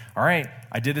say, all right,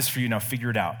 I did this for you, now figure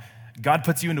it out. God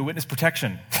puts you into witness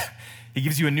protection. He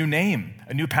gives you a new name,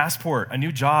 a new passport, a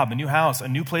new job, a new house, a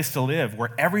new place to live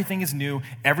where everything is new,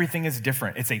 everything is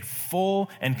different. It's a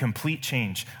full and complete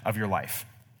change of your life.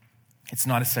 It's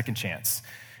not a second chance.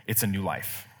 It's a new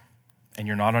life. And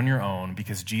you're not on your own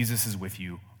because Jesus is with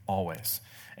you always.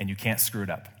 And you can't screw it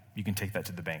up. You can take that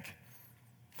to the bank.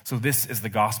 So this is the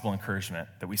gospel encouragement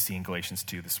that we see in Galatians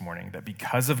 2 this morning, that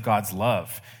because of God's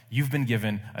love, you've been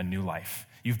given a new life.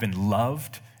 You've been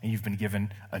loved and you've been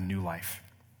given a new life.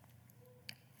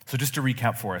 So just to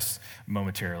recap for us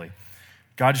momentarily,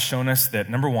 God has shown us that,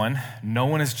 number one, no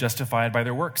one is justified by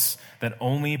their works, that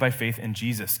only by faith in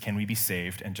Jesus can we be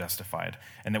saved and justified,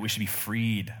 and that we should be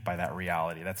freed by that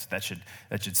reality. That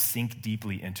should sink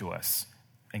deeply into us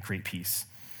and create peace.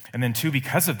 And then two,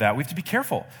 because of that, we have to be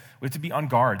careful. We have to be on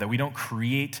guard that we don't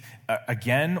create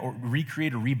again or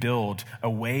recreate or rebuild a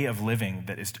way of living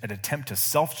that is an attempt to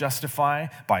self-justify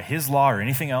by his law or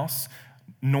anything else,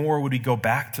 nor would we go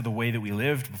back to the way that we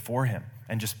lived before him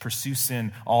and just pursue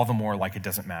sin all the more like it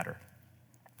doesn't matter.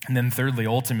 And then thirdly,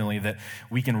 ultimately, that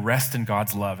we can rest in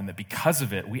God's love and that because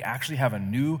of it, we actually have a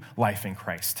new life in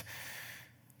Christ.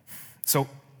 So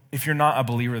if you're not a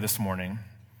believer this morning,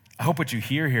 I hope what you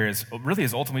hear here is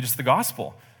ultimately just the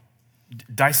gospel,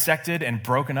 dissected and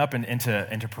broken up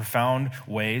into profound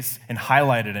ways and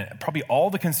highlighted in probably all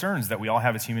the concerns that we all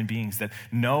have as human beings, that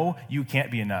no, you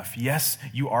can't be enough. Yes,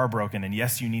 you are broken, and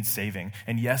yes, you need saving.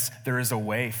 And yes, there is a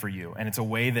way for you, and it's a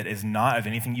way that is not of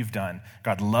anything you've done.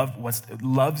 God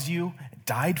loves you,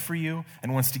 died for you,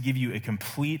 and wants to give you a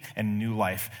complete and new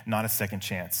life, not a second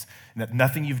chance. And that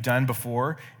nothing you've done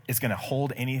before is going to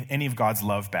hold any of God's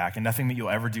love back, and nothing that you'll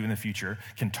ever do in the future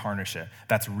can tarnish it.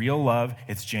 That's real love,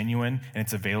 it's genuine, and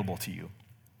it's available to you.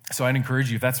 So I'd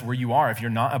encourage you, if that's where you are, if you're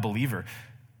not a believer,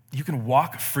 you can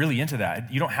walk freely into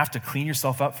that. You don't have to clean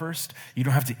yourself up first. You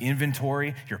don't have to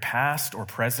inventory your past or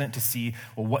present to see,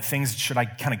 well, what things should I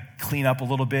kind of clean up a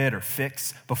little bit or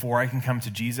fix before I can come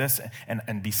to Jesus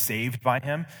and be saved by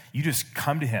him. You just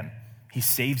come to him. He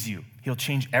saves you. He'll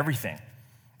change everything.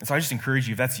 And so I just encourage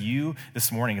you, if that's you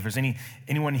this morning, if there's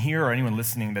anyone here or anyone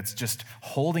listening that's just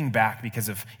holding back because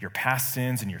of your past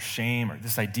sins and your shame or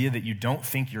this idea that you don't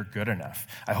think you're good enough,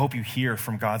 I hope you hear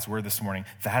from God's word this morning,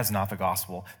 that is not the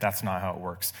gospel. That's not how it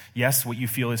works. Yes, what you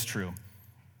feel is true.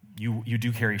 You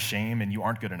do carry shame and you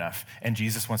aren't good enough. And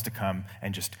Jesus wants to come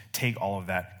and just take all of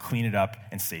that, clean it up,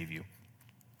 and save you.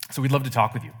 So we'd love to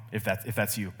talk with you if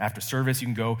that's you. After service, you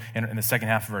can go in the second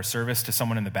half of our service to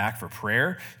someone in the back for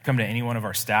prayer. Come to any one of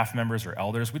our staff members or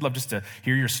elders. We'd love just to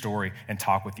hear your story and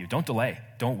talk with you. Don't delay.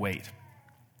 Don't wait.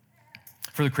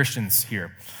 For the Christians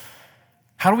here,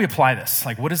 how do we apply this?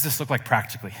 Like, what does this look like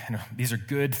practically? I know these are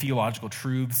good theological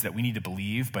truths that we need to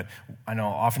believe, but I know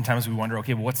oftentimes we wonder,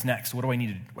 okay, well, what's next? What do I need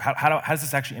to do? How does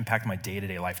this actually impact my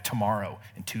day-to-day life tomorrow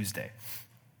and Tuesday?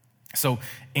 So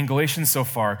in Galatians so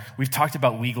far, we've talked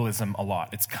about legalism a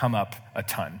lot. It's come up a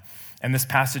ton. And this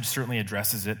passage certainly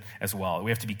addresses it as well.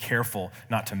 We have to be careful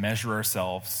not to measure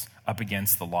ourselves up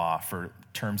against the law for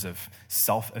terms of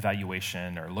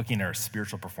self-evaluation or looking at our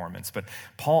spiritual performance. But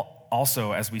Paul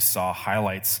also, as we saw,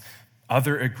 highlights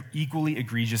other equally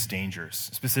egregious dangers,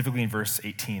 specifically in verse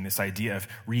 18, this idea of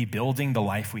rebuilding the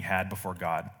life we had before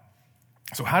God.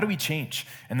 So how do we change?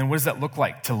 And then what does that look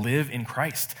like to live in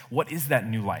Christ? What is that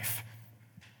new life?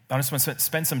 I just want to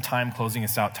spend some time closing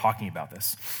us out talking about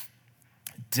this.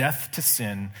 Death to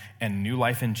sin and new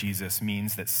life in Jesus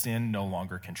means that sin no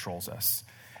longer controls us.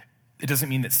 It doesn't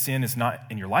mean that sin is not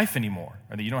in your life anymore,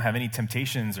 or that you don't have any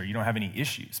temptations or you don't have any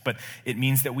issues, but it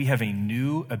means that we have a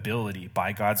new ability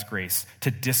by God's grace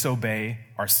to disobey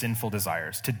our sinful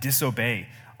desires, to disobey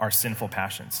our sinful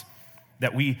passions,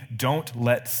 that we don't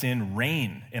let sin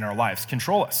reign in our lives,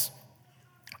 control us.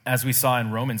 As we saw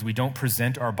in Romans, we don't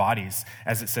present our bodies,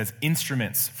 as it says,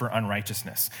 instruments for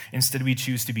unrighteousness. Instead, we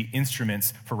choose to be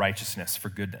instruments for righteousness, for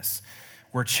goodness.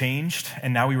 We're changed,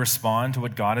 and now we respond to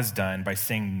what God has done by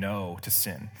saying no to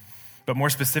sin. But more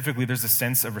specifically, there's a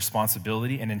sense of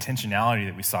responsibility and intentionality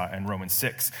that we saw in Romans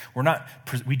 6.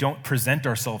 We don't present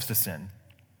ourselves to sin.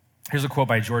 Here's a quote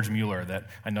by George Mueller that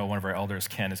I know one of our elders,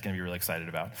 Ken, is going to be really excited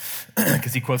about,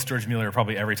 because he quotes George Mueller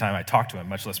probably every time I talk to him,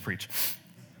 much less preach.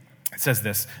 It says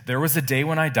this: "There was a day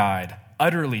when I died,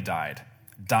 utterly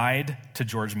died to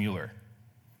George Mueller.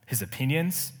 His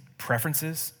opinions,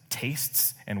 preferences,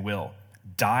 tastes, and will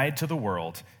died to the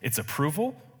world, its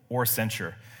approval or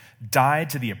censure, died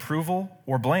to the approval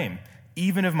or blame,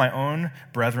 even of my own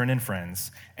brethren and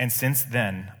friends. And since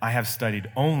then, I have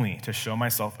studied only to show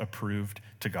myself approved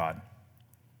to God."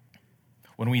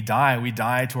 When we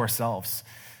die to ourselves.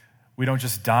 We don't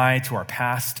just die to our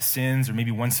past sins or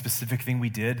maybe one specific thing we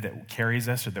did that carries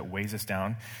us or that weighs us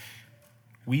down.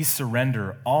 We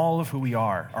surrender all of who we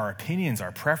are, our opinions,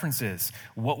 our preferences,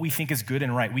 what we think is good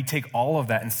and right. We take all of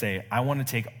that and say, I want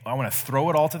to throw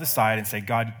it all to the side and say,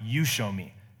 God, you show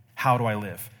me. How do I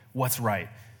live? What's right?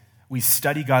 We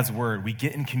study God's word. We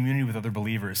get in community with other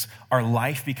believers. Our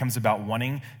life becomes about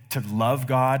wanting to love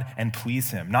God and please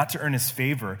him, not to earn his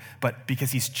favor, but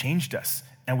because he's changed us.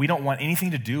 And we don't want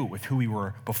anything to do with who we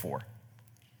were before.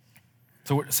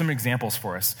 So some examples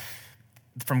for us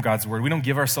from God's word. We don't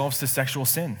give ourselves to sexual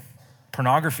sin,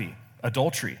 pornography,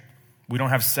 adultery. We don't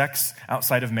have sex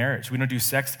outside of marriage. We don't do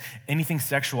anything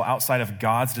sexual outside of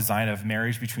God's design of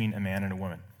marriage between a man and a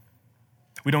woman.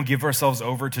 We don't give ourselves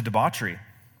over to debauchery.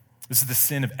 This is the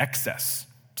sin of excess.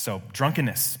 So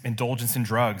drunkenness, indulgence in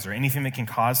drugs, or anything that can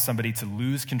cause somebody to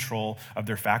lose control of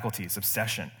their faculties,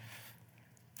 obsession.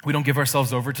 We don't give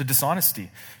ourselves over to dishonesty,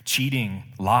 cheating,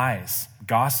 lies,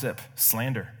 gossip,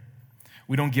 slander.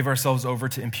 We don't give ourselves over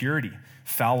to impurity,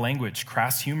 foul language,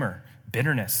 crass humor,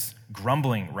 bitterness,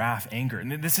 grumbling, wrath, anger.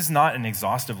 And this is not an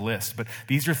exhaustive list, but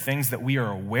these are things that we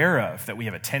are aware of, that we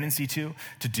have a tendency to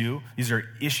do. These are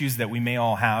issues that we may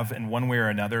all have in one way or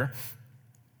another.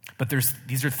 But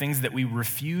these are things that we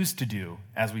refuse to do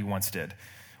as we once did.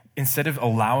 Instead of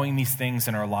allowing these things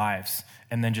in our lives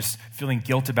and then just feeling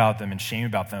guilt about them and shame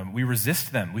about them, we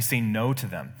resist them. We say no to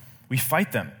them. We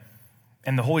fight them.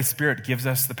 And the Holy Spirit gives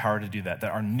us the power to do that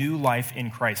our new life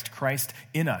in Christ, Christ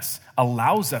in us,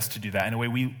 allows us to do that in a way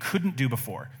we couldn't do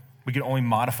before. We could only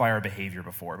modify our behavior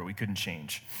before, but we couldn't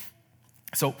change.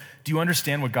 So do you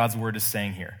understand what God's word is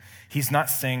saying here? He's not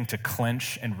saying to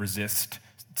clench and resist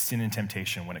sin and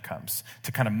temptation when it comes,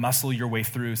 to kind of muscle your way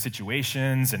through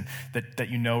situations and that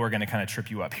you know are going to kind of trip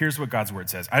you up. Here's what God's word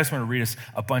says. I just want to read us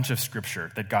a bunch of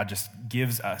scripture that God just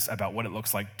gives us about what it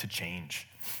looks like to change.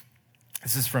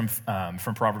 This is from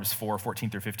Proverbs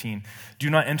 4:14 through 15. "Do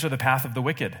not enter the path of the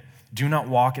wicked. Do not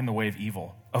walk in the way of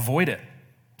evil. Avoid it.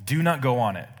 Do not go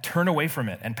on it. Turn away from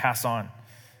it and pass on."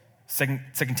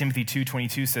 2 Timothy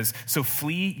 2:22 says, "So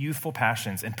flee youthful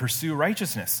passions and pursue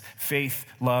righteousness, faith,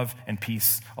 love, and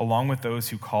peace, along with those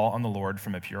who call on the Lord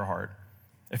from a pure heart."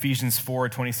 Ephesians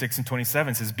 4:26 and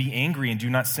 27 says, "Be angry and do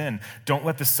not sin. Don't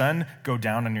let the sun go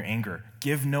down on your anger.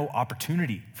 Give no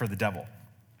opportunity for the devil."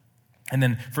 And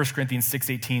then 1 Corinthians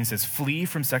 6:18 says, "Flee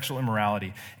from sexual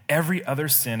immorality. Every other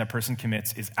sin a person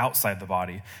commits is outside the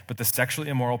body, but the sexually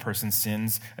immoral person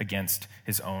sins against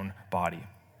his own body."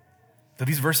 So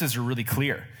these verses are really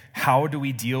clear. How do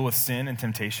we deal with sin and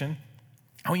temptation?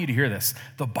 I want you to hear this.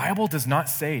 The Bible does not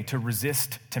say to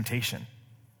resist temptation.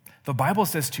 The Bible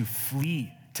says to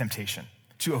flee temptation,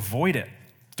 to avoid it.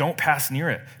 Don't pass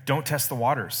near it. Don't test the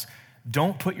waters.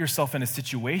 Don't put yourself in a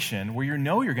situation where you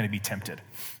know you're going to be tempted.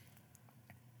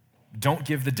 Don't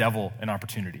give the devil an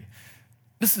opportunity.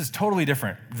 This is totally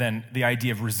different than the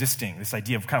idea of resisting, this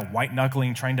idea of kind of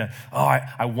white-knuckling, trying to,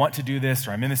 I want to do this,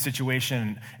 or I'm in this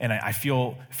situation, and I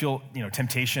feel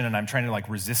temptation, and I'm trying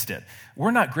to resist it. We're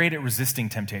not great at resisting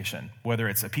temptation, whether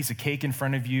it's a piece of cake in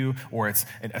front of you, or it's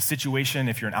a situation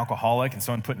if you're an alcoholic and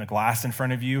someone putting a glass in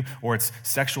front of you, or it's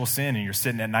sexual sin and you're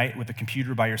sitting at night with a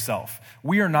computer by yourself.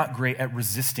 We are not great at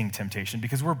resisting temptation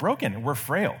because we're broken and we're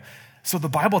frail. So the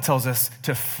Bible tells us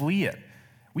to flee it.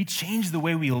 We change the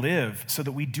way we live so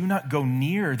that we do not go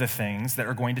near the things that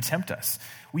are going to tempt us.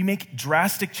 We make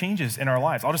drastic changes in our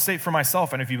lives. I'll just say it for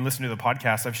myself, and if you listen to the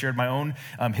podcast, I've shared my own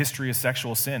history of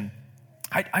sexual sin.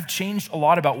 I've changed a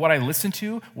lot about what I listen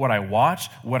to, what I watch,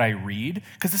 what I read,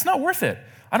 because it's not worth it.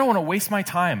 I don't want to waste my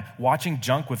time watching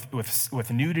junk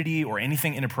with nudity or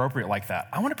anything inappropriate like that.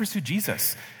 I want to pursue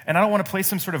Jesus. And I don't want to play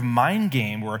some sort of mind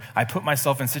game where I put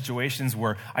myself in situations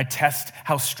where I test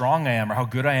how strong I am or how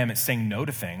good I am at saying no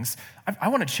to things. I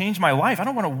want to change my life. I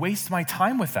don't want to waste my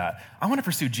time with that. I want to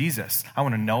pursue Jesus. I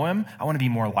want to know him. I want to be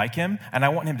more like him. And I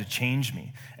want him to change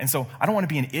me. And so I don't want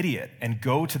to be an idiot and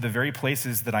go to the very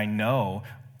places that I know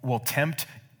will tempt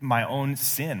my own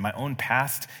sin, my own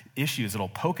past issues. It'll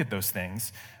poke at those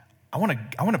things. I want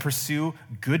to pursue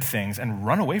good things and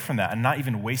run away from that and not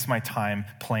even waste my time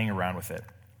playing around with it.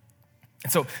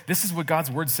 And so this is what God's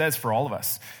word says for all of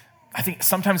us. I think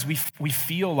sometimes we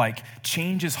feel like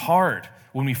change is hard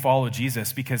when we follow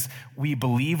Jesus because we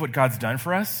believe what God's done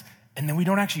for us, and then we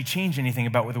don't actually change anything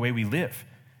about the way we live.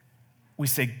 We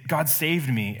say, God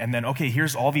saved me, and then, okay,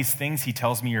 here's all these things he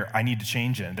tells me I need to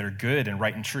change in that are good and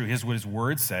right and true. Here's what his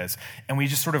word says. And we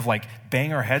just sort of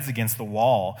bang our heads against the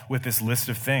wall with this list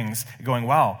of things going,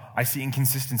 wow, I see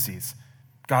inconsistencies.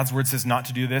 God's word says not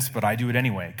to do this, but I do it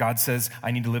anyway. God says I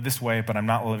need to live this way, but I'm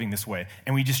not living this way.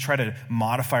 And we just try to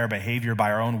modify our behavior by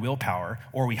our own willpower,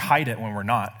 or we hide it when we're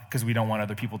not because we don't want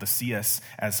other people to see us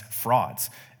as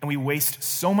frauds. And we waste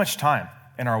so much time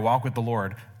in our walk with the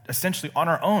Lord essentially on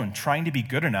our own, trying to be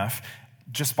good enough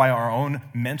just by our own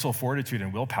mental fortitude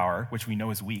and willpower, which we know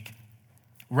is weak,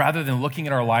 rather than looking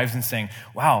at our lives and saying,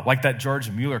 wow, like that George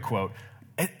Mueller quote,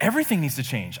 everything needs to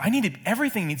change.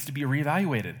 Everything needs to be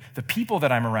reevaluated. The people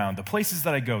that I'm around, the places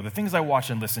that I go, the things I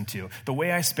watch and listen to, the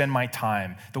way I spend my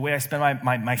time, the way I spend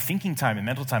my thinking time and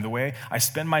mental time, the way I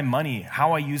spend my money,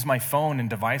 how I use my phone and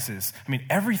devices.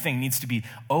 Everything needs to be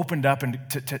opened up and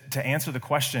to answer the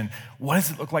question, what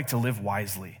does it look like to live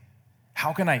wisely?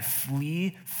 How can I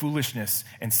flee foolishness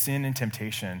and sin and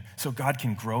temptation so God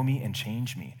can grow me and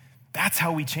change me? That's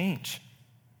how we change.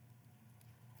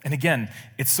 And again,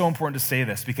 it's so important to say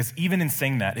this because even in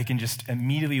saying that, it can just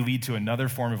immediately lead to another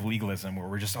form of legalism where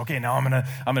we're just, okay, now I'm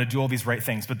gonna do all these right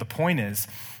things. But the point is,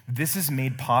 this is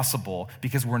made possible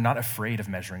because we're not afraid of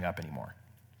measuring up anymore.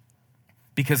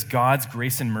 Because God's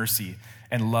grace and mercy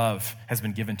and love has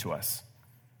been given to us.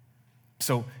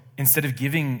 So instead of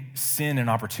giving sin an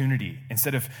opportunity,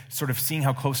 instead of sort of seeing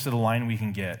how close to the line we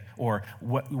can get or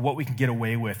what we can get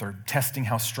away with or testing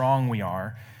how strong we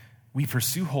are, we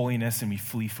pursue holiness and we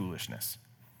flee foolishness.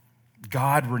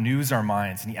 God renews our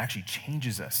minds and he actually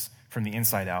changes us from the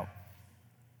inside out.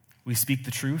 We speak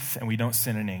the truth and we don't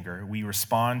sin in anger. We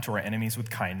respond to our enemies with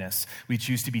kindness. We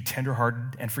choose to be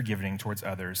tenderhearted and forgiving towards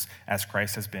others as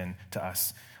Christ has been to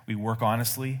us. We work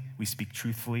honestly, we speak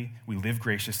truthfully, we live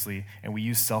graciously, and we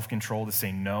use self-control to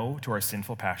say no to our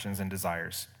sinful passions and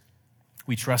desires.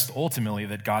 We trust ultimately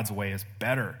that God's way is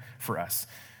better for us,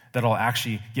 that it'll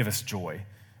actually give us joy.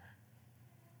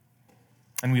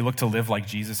 And we look to live like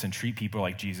Jesus and treat people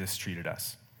like Jesus treated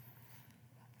us.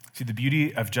 See, the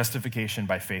beauty of justification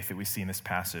by faith that we see in this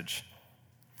passage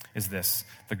is this.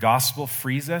 The gospel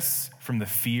frees us from the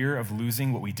fear of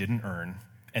losing what we didn't earn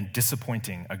and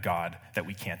disappointing a God that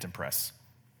we can't impress.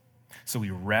 So we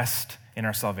rest in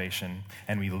our salvation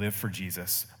and we live for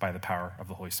Jesus by the power of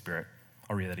the Holy Spirit.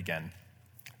 I'll read that again.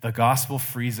 The gospel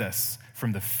frees us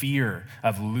from the fear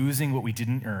of losing what we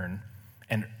didn't earn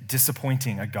and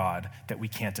disappointing a God that we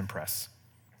can't impress.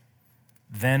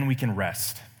 Then we can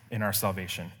rest in our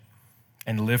salvation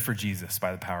and live for Jesus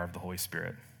by the power of the Holy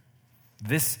Spirit.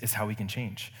 This is how we can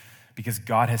change because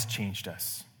God has changed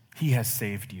us. He has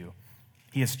saved you.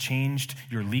 He has changed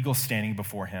your legal standing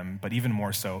before him, but even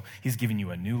more so, he's given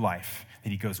you a new life, that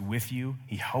he goes with you,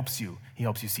 he helps you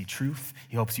see truth,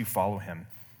 he helps you follow him.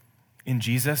 In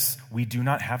Jesus, we do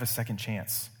not have a second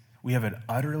chance. We have an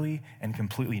utterly and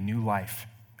completely new life.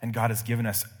 And God has given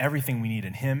us everything we need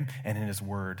in him and in his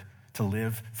word to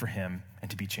live for him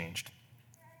and to be changed.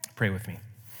 Pray with me.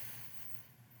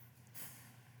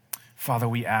 Father,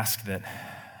 I ask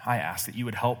that you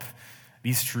would help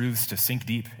these truths to sink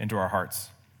deep into our hearts.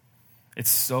 It's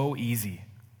so easy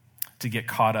to get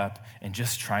caught up in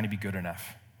just trying to be good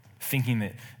enough,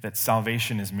 thinking that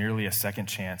salvation is merely a second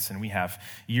chance, and we have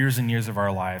years and years of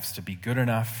our lives to be good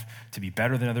enough, to be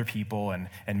better than other people, and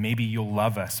maybe you'll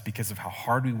love us because of how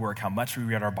hard we work, how much we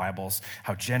read our Bibles,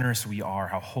 how generous we are,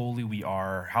 how holy we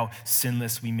are, how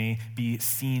sinless we may be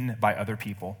seen by other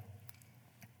people.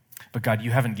 But God,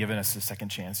 you haven't given us a second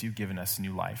chance. You've given us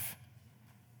new life.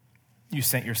 You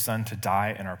sent your son to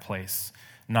die in our place,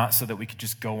 not so that we could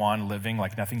just go on living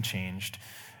like nothing changed,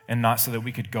 and not so that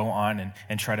we could go on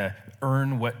and try to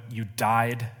earn what you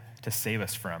died to save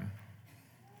us from.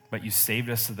 But you saved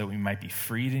us so that we might be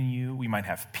freed in you, we might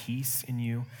have peace in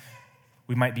you,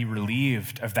 we might be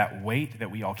relieved of that weight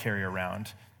that we all carry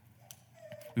around.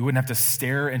 We wouldn't have to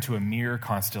stare into a mirror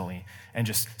constantly and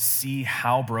just see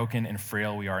how broken and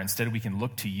frail we are. Instead, we can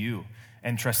look to you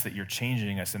and trust that you're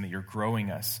changing us and that you're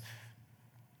growing us.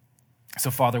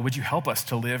 So, Father, would you help us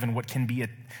to live in what can be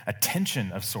a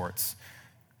tension of sorts,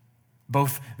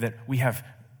 both that we have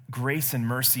grace and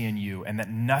mercy in you and that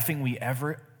nothing we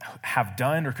ever have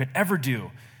done or could ever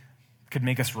do could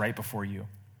make us right before you.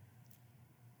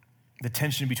 The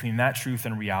tension between that truth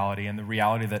and the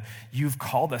reality that you've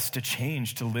called us to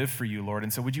change, to live for you, Lord.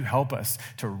 And so would you help us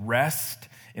to rest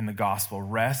in the gospel,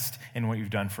 rest in what you've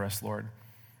done for us, Lord.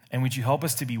 And would you help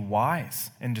us to be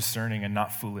wise and discerning and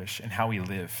not foolish in how we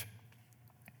live?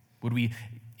 Would we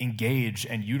engage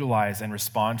and utilize and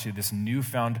respond to this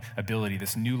newfound ability,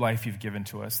 this new life you've given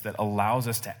to us that allows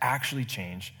us to actually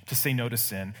change, to say no to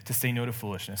sin, to say no to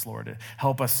foolishness, Lord.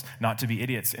 Help us not to be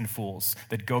idiots and fools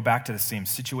that go back to the same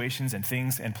situations and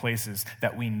things and places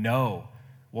that we know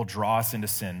will draw us into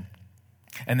sin,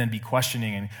 and then be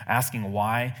questioning and asking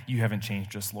why you haven't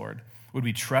changed us, Lord. Would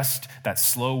we trust that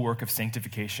slow work of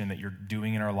sanctification that you're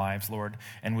doing in our lives, Lord?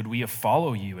 And would we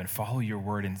follow you and follow your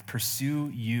word and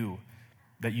pursue you,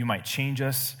 that you might change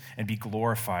us and be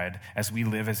glorified as we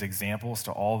live as examples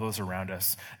to all those around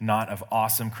us, not of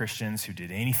awesome Christians who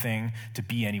did anything to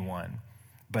be anyone,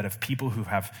 but of people who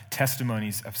have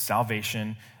testimonies of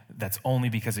salvation that's only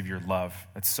because of your love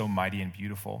that's so mighty and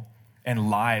beautiful, and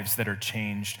lives that are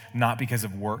changed not because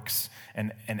of works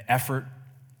and effort,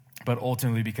 but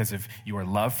ultimately because of your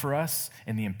love for us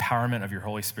and the empowerment of your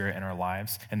Holy Spirit in our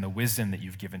lives and the wisdom that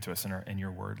you've given to us in your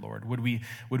word, Lord. Would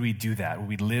we do that? Would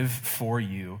we live for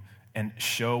you and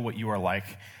show what you are like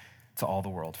to all the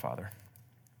world, Father?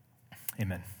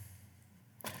 Amen.